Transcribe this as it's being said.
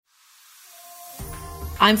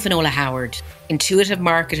I'm Finola Howard, intuitive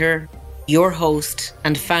marketer, your host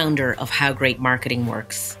and founder of How Great Marketing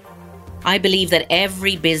Works. I believe that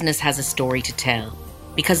every business has a story to tell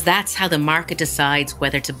because that's how the market decides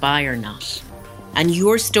whether to buy or not. And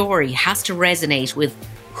your story has to resonate with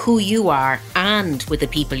who you are and with the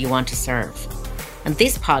people you want to serve. And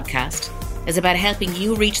this podcast is about helping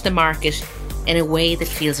you reach the market in a way that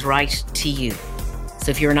feels right to you.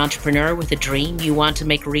 So if you're an entrepreneur with a dream you want to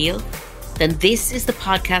make real, then this is the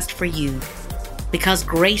podcast for you, because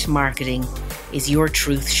great marketing is your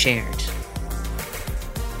truth shared.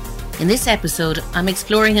 In this episode, I'm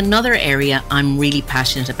exploring another area I'm really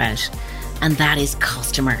passionate about, and that is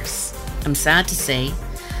customers. I'm sad to say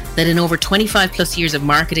that in over 25 plus years of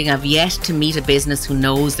marketing, I've yet to meet a business who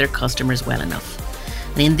knows their customers well enough.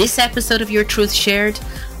 And in this episode of Your Truth Shared,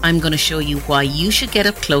 I'm going to show you why you should get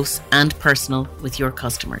up close and personal with your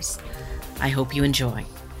customers. I hope you enjoy.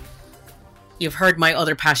 You've heard my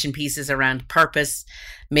other passion pieces around purpose,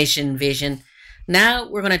 mission, vision. Now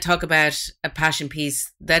we're going to talk about a passion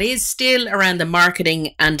piece that is still around the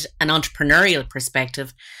marketing and an entrepreneurial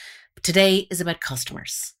perspective. Today is about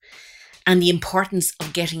customers and the importance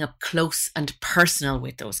of getting up close and personal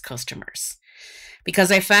with those customers.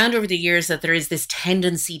 Because I found over the years that there is this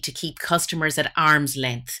tendency to keep customers at arm's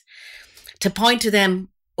length, to point to them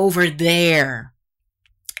over there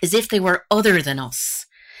as if they were other than us,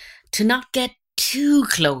 to not get too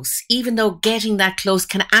close, even though getting that close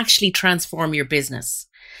can actually transform your business.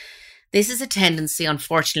 This is a tendency,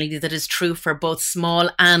 unfortunately, that is true for both small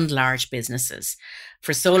and large businesses,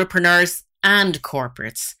 for solopreneurs and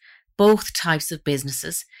corporates. Both types of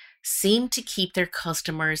businesses seem to keep their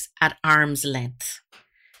customers at arm's length.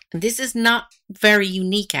 And this is not very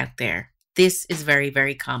unique out there. This is very,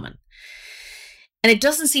 very common. And it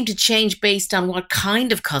doesn't seem to change based on what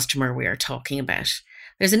kind of customer we are talking about.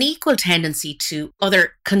 There's an equal tendency to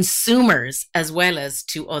other consumers as well as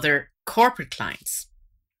to other corporate clients.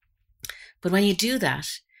 But when you do that,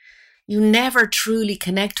 you never truly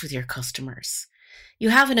connect with your customers. You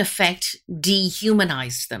have in effect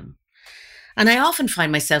dehumanized them. And I often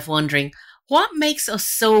find myself wondering, what makes us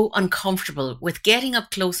so uncomfortable with getting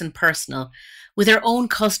up close and personal with our own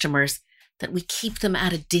customers that we keep them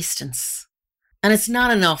at a distance? And it's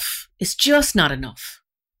not enough. It's just not enough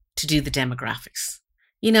to do the demographics.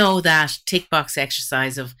 You know, that tick box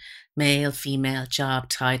exercise of male, female, job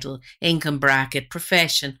title, income bracket,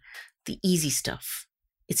 profession, the easy stuff.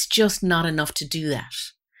 It's just not enough to do that.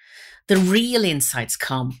 The real insights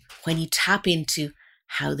come when you tap into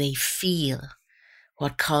how they feel,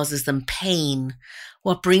 what causes them pain,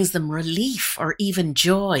 what brings them relief or even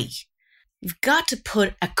joy. You've got to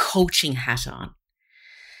put a coaching hat on.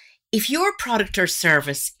 If your product or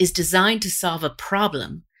service is designed to solve a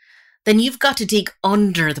problem, then you've got to dig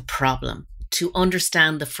under the problem to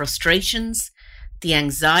understand the frustrations, the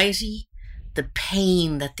anxiety, the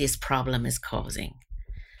pain that this problem is causing.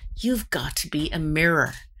 You've got to be a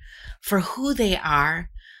mirror for who they are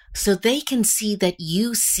so they can see that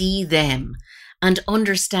you see them and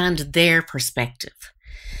understand their perspective.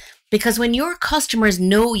 Because when your customers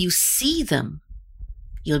know you see them,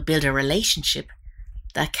 you'll build a relationship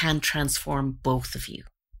that can transform both of you.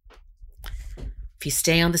 If you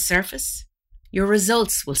stay on the surface, your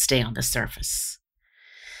results will stay on the surface.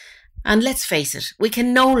 And let's face it, we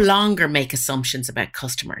can no longer make assumptions about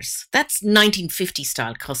customers. That's 1950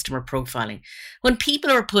 style customer profiling, when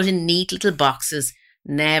people are put in neat little boxes,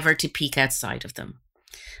 never to peek outside of them.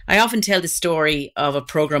 I often tell the story of a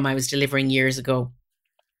program I was delivering years ago,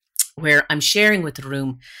 where I'm sharing with the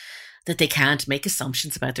room that they can't make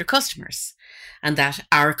assumptions about their customers and that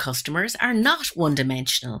our customers are not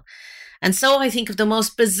one-dimensional. And so I think of the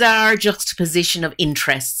most bizarre juxtaposition of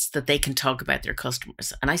interests that they can talk about their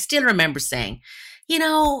customers. And I still remember saying, you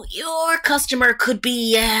know, your customer could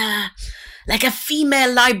be like a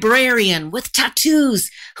female librarian with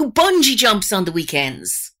tattoos who bungee jumps on the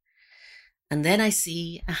weekends. And then I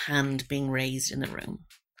see a hand being raised in the room,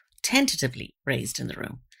 tentatively raised in the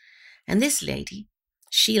room. And this lady,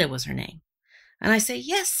 Sheila was her name. And I say,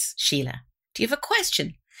 yes, Sheila, do you have a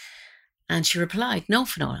question? And she replied, no,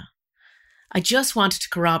 Finola. I just wanted to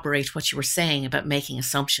corroborate what you were saying about making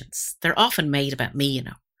assumptions. They're often made about me, you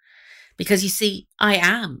know. Because you see, I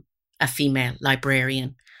am a female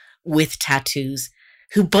librarian with tattoos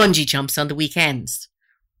who bungee jumps on the weekends.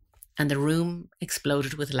 And the room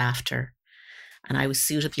exploded with laughter. And I was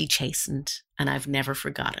suitably chastened, and I've never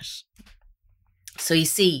forgot it. So you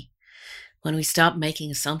see, when we stop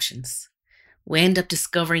making assumptions, we end up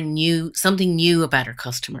discovering something new about our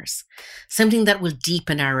customers, something that will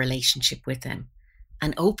deepen our relationship with them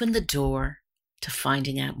and open the door to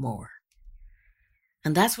finding out more.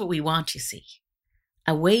 And that's what we want, you see.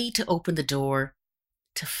 A way to open the door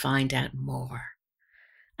to find out more.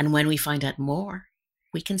 And when we find out more,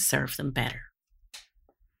 we can serve them better.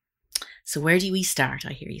 So where do we start,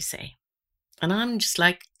 I hear you say? And I'm just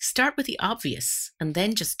like, start with the obvious and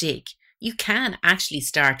then just dig. You can actually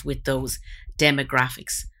start with those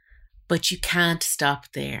demographics, but you can't stop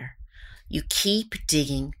there. You keep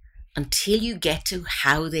digging until you get to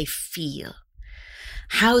how they feel,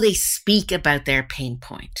 how they speak about their pain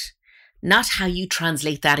point, not how you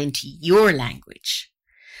translate that into your language.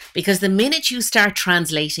 Because the minute you start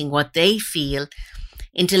translating what they feel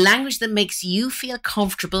into language that makes you feel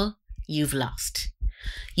comfortable, you've lost.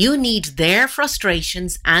 You need their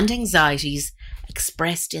frustrations and anxieties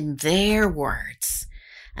expressed in their words.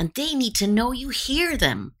 And they need to know you hear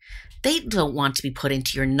them. They don't want to be put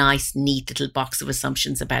into your nice, neat little box of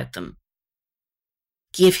assumptions about them.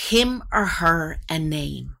 Give him or her a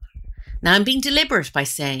name. Now, I'm being deliberate by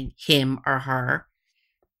saying him or her.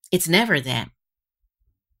 It's never them.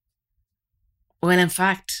 Well, in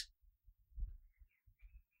fact,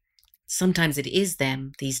 sometimes it is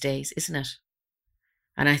them these days, isn't it?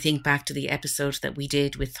 And I think back to the episode that we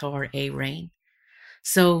did with Thor A. Rain.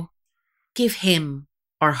 So give him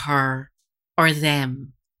or her or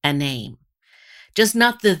them a name. Just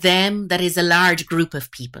not the them that is a large group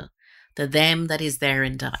of people, the them that is their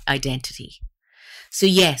identity. So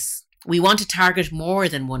yes, we want to target more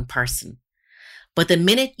than one person. But the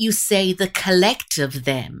minute you say the collective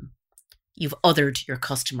them, you've othered your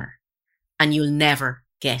customer and you'll never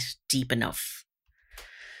get deep enough.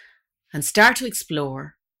 And start to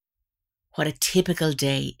explore what a typical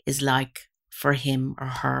day is like for him or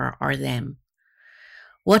her or them.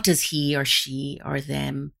 What does he or she or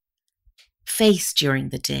them face during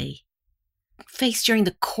the day? Face during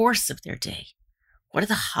the course of their day? What are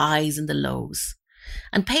the highs and the lows?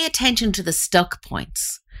 And pay attention to the stuck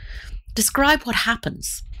points. Describe what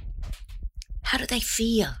happens. How do they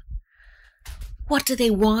feel? What do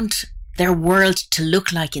they want their world to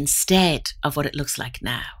look like instead of what it looks like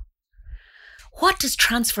now? What does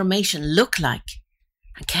transformation look like?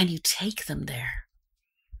 And can you take them there?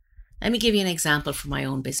 Let me give you an example from my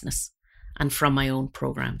own business and from my own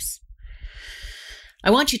programs. I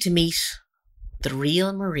want you to meet the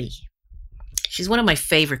real Marie. She's one of my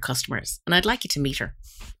favorite customers, and I'd like you to meet her.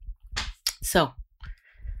 So,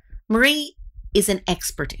 Marie is an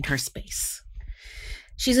expert in her space.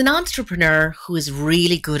 She's an entrepreneur who is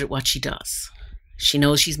really good at what she does. She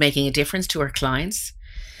knows she's making a difference to her clients,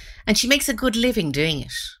 and she makes a good living doing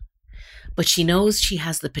it. But she knows she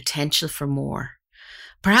has the potential for more.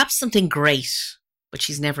 Perhaps something great, but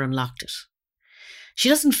she's never unlocked it. She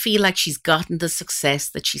doesn't feel like she's gotten the success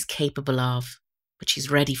that she's capable of, but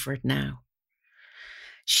she's ready for it now.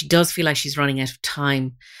 She does feel like she's running out of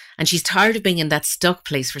time, and she's tired of being in that stuck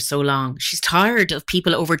place for so long. She's tired of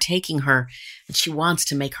people overtaking her, and she wants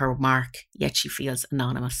to make her mark, yet she feels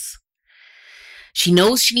anonymous. She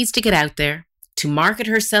knows she needs to get out there to market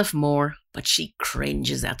herself more, but she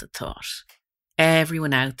cringes at the thought.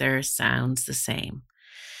 Everyone out there sounds the same,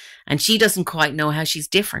 and she doesn't quite know how she's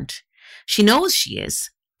different. She knows she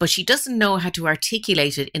is, but she doesn't know how to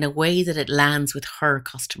articulate it in a way that it lands with her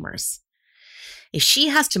customers. If she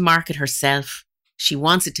has to market herself, she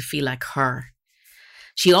wants it to feel like her.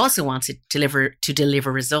 She also wants it to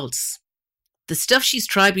deliver results. The stuff she's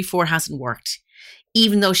tried before hasn't worked,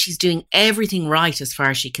 even though she's doing everything right as far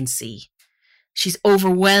as she can see. She's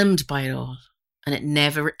overwhelmed by it all, and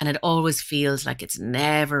it always feels like it's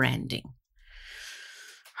never ending.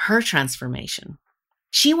 Her transformation.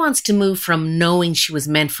 She wants to move from knowing she was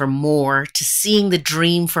meant for more to seeing the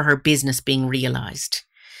dream for her business being realized.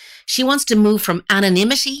 She wants to move from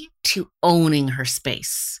anonymity to owning her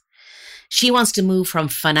space. She wants to move from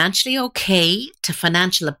financially okay to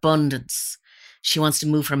financial abundance. She wants to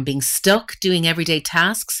move from being stuck doing everyday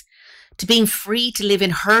tasks to being free to live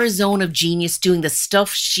in her zone of genius doing the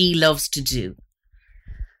stuff she loves to do.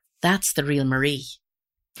 That's the real Marie.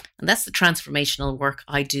 And that's the transformational work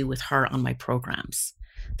I do with her on my programs.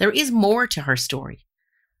 There is more to her story,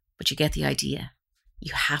 but you get the idea.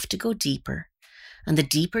 You have to go deeper. And the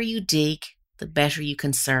deeper you dig, the better you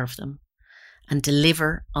can serve them and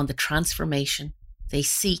deliver on the transformation they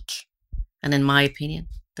seek and, in my opinion,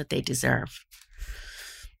 that they deserve.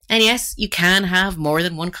 And yes, you can have more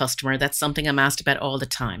than one customer. That's something I'm asked about all the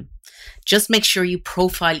time. Just make sure you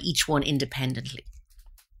profile each one independently.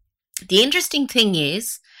 The interesting thing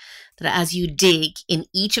is that as you dig in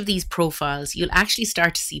each of these profiles, you'll actually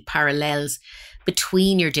start to see parallels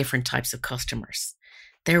between your different types of customers.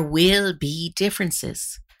 There will be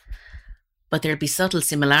differences, but there'll be subtle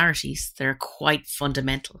similarities that are quite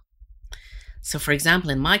fundamental. So, for example,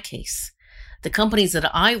 in my case, the companies that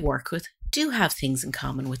I work with do have things in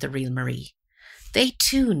common with the real Marie. They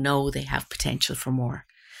too know they have potential for more.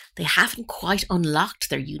 They haven't quite unlocked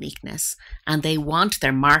their uniqueness and they want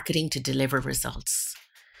their marketing to deliver results.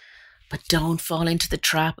 But don't fall into the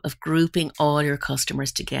trap of grouping all your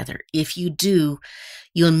customers together. If you do,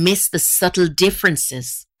 you'll miss the subtle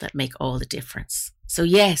differences that make all the difference. So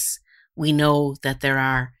yes, we know that there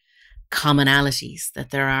are commonalities,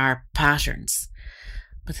 that there are patterns.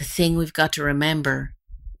 But the thing we've got to remember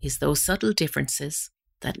is those subtle differences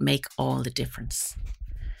that make all the difference.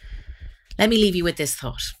 Let me leave you with this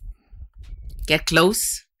thought. Get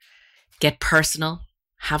close, get personal,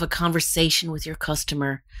 have a conversation with your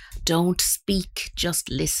customer. Don't speak, just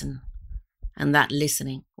listen. And that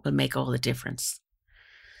listening will make all the difference.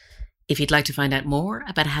 If you'd like to find out more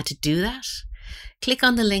about how to do that, click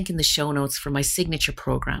on the link in the show notes for my signature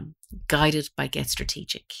program, Guided by Get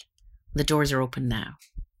Strategic. The doors are open now.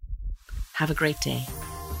 Have a great day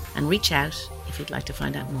and reach out if you'd like to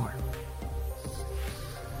find out more.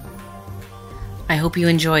 I hope you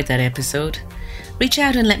enjoyed that episode. Reach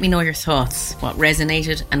out and let me know your thoughts, what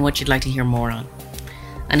resonated and what you'd like to hear more on.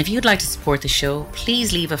 And if you'd like to support the show,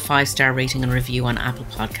 please leave a 5-star rating and review on Apple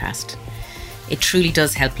Podcast. It truly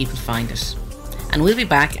does help people find it. And we'll be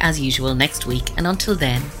back as usual next week. And until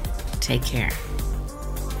then, take care.